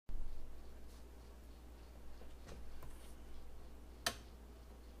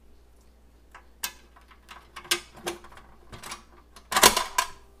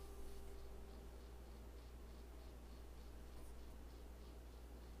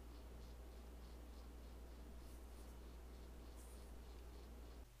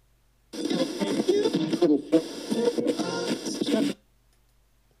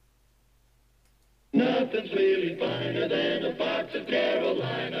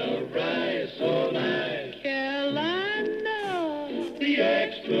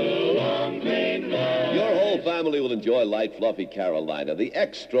family will enjoy light, fluffy Carolina. The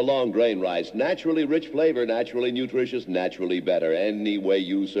extra long grain rice, naturally rich flavor, naturally nutritious, naturally better, any way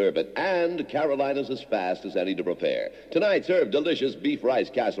you serve it. And Carolina's as fast as any to prepare. Tonight, serve delicious beef rice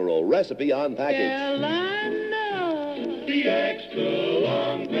casserole. Recipe on package. Carolina, the extra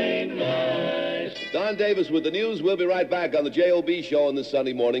long grain rice. Don Davis with the news. We'll be right back on the J.O.B. show on this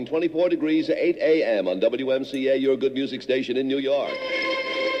Sunday morning, 24 degrees, 8 a.m. on WMCA, your good music station in New York.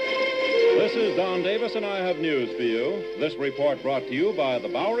 This is Don Davis, and I have news for you. This report brought to you by the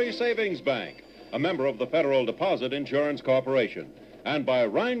Bowery Savings Bank, a member of the Federal Deposit Insurance Corporation, and by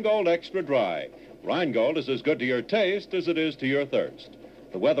Rheingold Extra Dry. Rheingold is as good to your taste as it is to your thirst.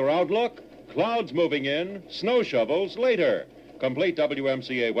 The weather outlook: clouds moving in, snow shovels later. Complete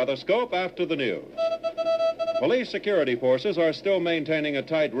WMCA weather scope after the news. Police security forces are still maintaining a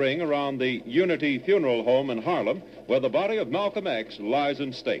tight ring around the Unity Funeral Home in Harlem, where the body of Malcolm X lies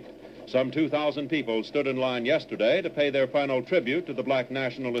in state. Some 2,000 people stood in line yesterday to pay their final tribute to the black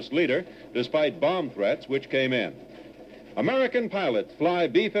nationalist leader, despite bomb threats which came in. American pilots fly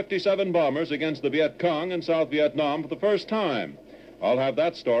B-57 bombers against the Viet Cong in South Vietnam for the first time. I'll have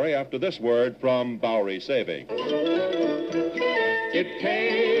that story after this word from Bowery Savings. It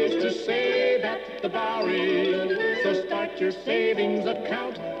pays to save at the Bowery, so start your savings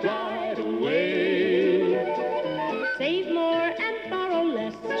account right away. Save more and borrow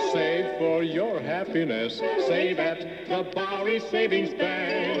less. Save for your happiness. Save at the Bowery Savings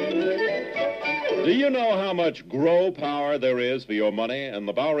Bank. Do you know how much grow power there is for your money in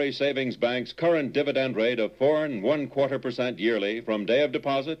the Bowery Savings Bank's current dividend rate of 4 1/4% yearly from day of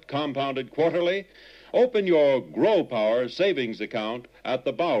deposit, compounded quarterly? Open your Grow Power savings account at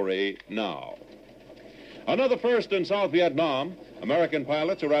the Bowery now. Another first in South Vietnam. American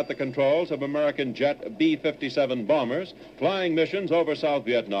pilots are at the controls of American jet B-57 bombers, flying missions over South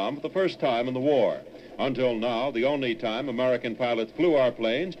Vietnam for the first time in the war. Until now, the only time American pilots flew our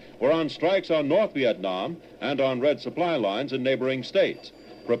planes were on strikes on North Vietnam and on red supply lines in neighboring states.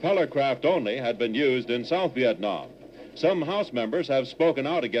 Propeller craft only had been used in South Vietnam. Some House members have spoken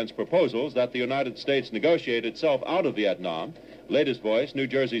out against proposals that the United States negotiate itself out of Vietnam. Latest voice, New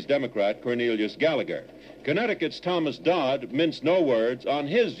Jersey's Democrat Cornelius Gallagher. Connecticut's Thomas Dodd minced no words on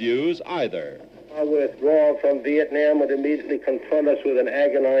his views either. Our withdrawal from Vietnam would immediately confront us with an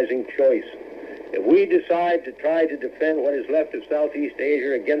agonizing choice. If we decide to try to defend what is left of Southeast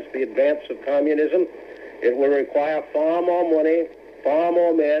Asia against the advance of communism, it will require far more money, far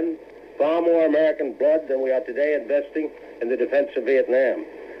more men, far more American blood than we are today investing in the defense of Vietnam.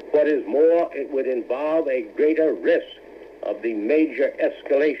 What is more, it would involve a greater risk of the major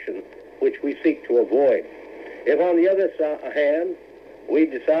escalation which we seek to avoid. If, on the other hand, we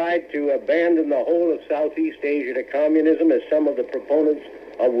decide to abandon the whole of Southeast Asia to communism, as some of the proponents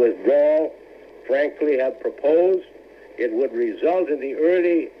of withdrawal frankly have proposed, it would result in the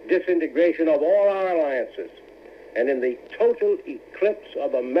early disintegration of all our alliances and in the total eclipse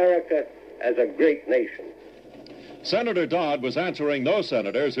of America as a great nation. Senator Dodd was answering those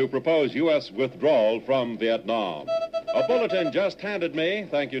senators who propose U.S. withdrawal from Vietnam. A bulletin just handed me,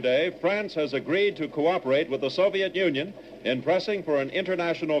 thank you, Dave, France has agreed to cooperate with the Soviet Union in pressing for an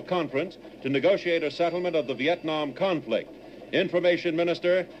international conference to negotiate a settlement of the Vietnam conflict. Information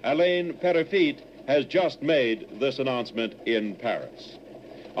Minister Alain Perifit has just made this announcement in Paris.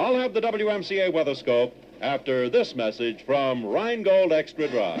 I'll have the WMCA weather scope after this message from Rheingold Extra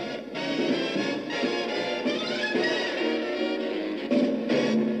Dry.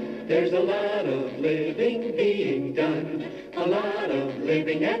 There's a lot of living being done, a lot of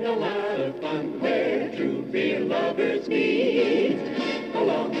living and a lot of fun, where true real lovers meet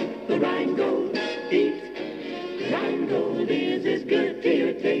along the Rheingold beat. Rheingold is as good to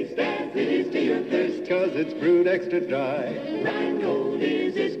your taste as it is to your thirst, 'cause it's brewed extra dry. Rheingold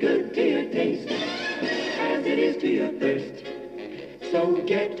is as good to your taste as it is to your thirst. So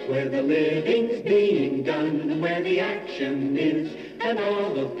get where the living's being done, where the action is, and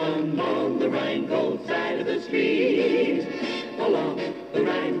all the fun on the Rheingold side of the street. Along the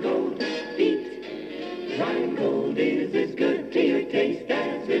Rheingold beat. Rheingold is as good to your taste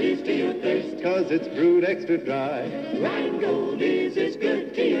as it is to your thirst, 'cause it's brewed extra dry. Rheingold is as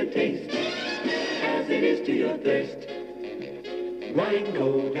good to your taste as it is to your thirst.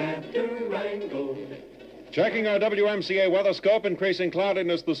 Rheingold after Rheingold. Checking our WMCA weather scope, increasing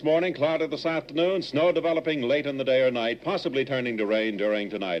cloudiness this morning, cloudy this afternoon, snow developing late in the day or night, possibly turning to rain during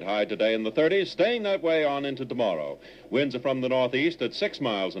tonight. High today in the 30s, staying that way on into tomorrow. Winds are from the northeast at 6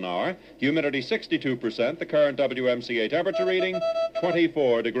 miles an hour, humidity 62%, the current WMCA temperature reading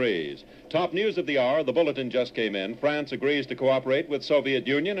 24 degrees. Top news of the hour, the bulletin just came in. France agrees to cooperate with Soviet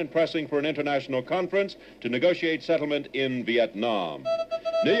Union in pressing for an international conference to negotiate settlement in Vietnam.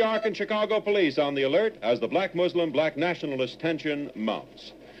 New York and Chicago police on the alert as the black Muslim, black nationalist tension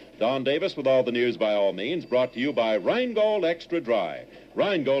mounts. Don Davis with all the news by all means, brought to you by Rheingold Extra Dry.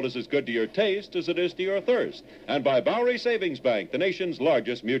 Rheingold is as good to your taste as it is to your thirst. And by Bowery Savings Bank, the nation's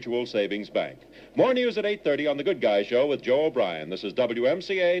largest mutual savings bank. More news at 8:30 on The Good Guy Show with Joe O'Brien. This is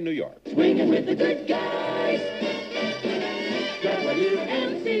WMCA New York. Swinging with the good guys.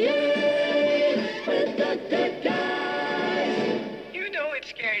 WMCA with the good guys. You know, it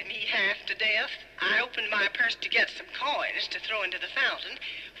scared me half to death. I opened my purse to get some coins to throw into the fountain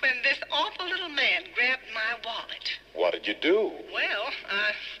when this awful little man grabbed my wallet. What did you do? Well,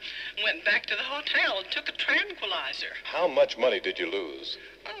 I went back to the hotel and took a tranquilizer. How much money did you lose?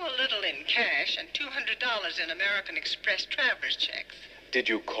 Oh, a little in cash and $200 in American Express traveler's checks. Did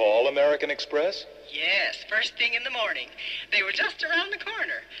you call American Express? Yes, first thing in the morning. They were just around the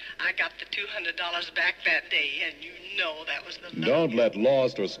corner. I got the $200 back that day, and you know that was the... Don't let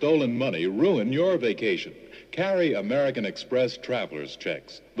lost or stolen money ruin your vacation. Carry American Express traveler's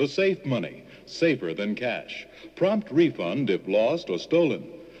checks. The safe money, safer than cash. Prompt refund if lost or stolen.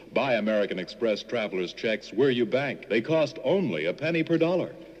 Buy American Express traveler's checks where you bank. They cost only a penny per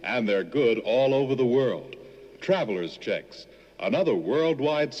dollar, and they're good all over the world. Traveler's checks, another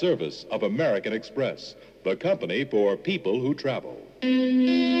worldwide service of American Express, the company for people who travel.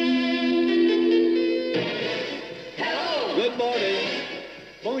 Hello. Good morning.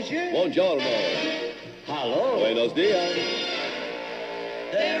 Bonjour. Buongiorno. Hello. Buenos dias.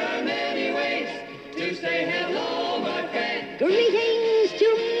 There are many ways to say hello, my friend. Greetings to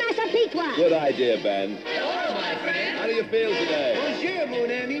Massapequa. Good idea, Ben. Hello, my friend. How do you feel today? Bonjour,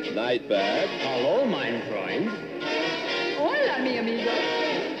 mon ami. Night bag. Hello, mein Freund. Hola, mi amigo.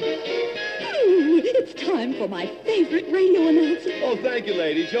 Ooh, it's time for my favorite radio announcer. Oh, thank you,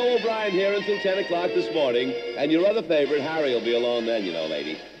 lady. Joe O'Brien here until 10 o'clock this morning. And your other favorite, Harry, will be along then, you know,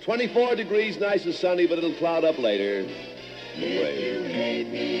 lady. 24 degrees, nice and sunny, but it'll cloud up later. You hate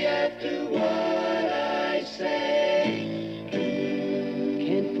me after what I say.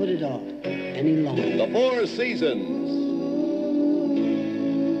 Can't put it off any longer. The Four Seasons.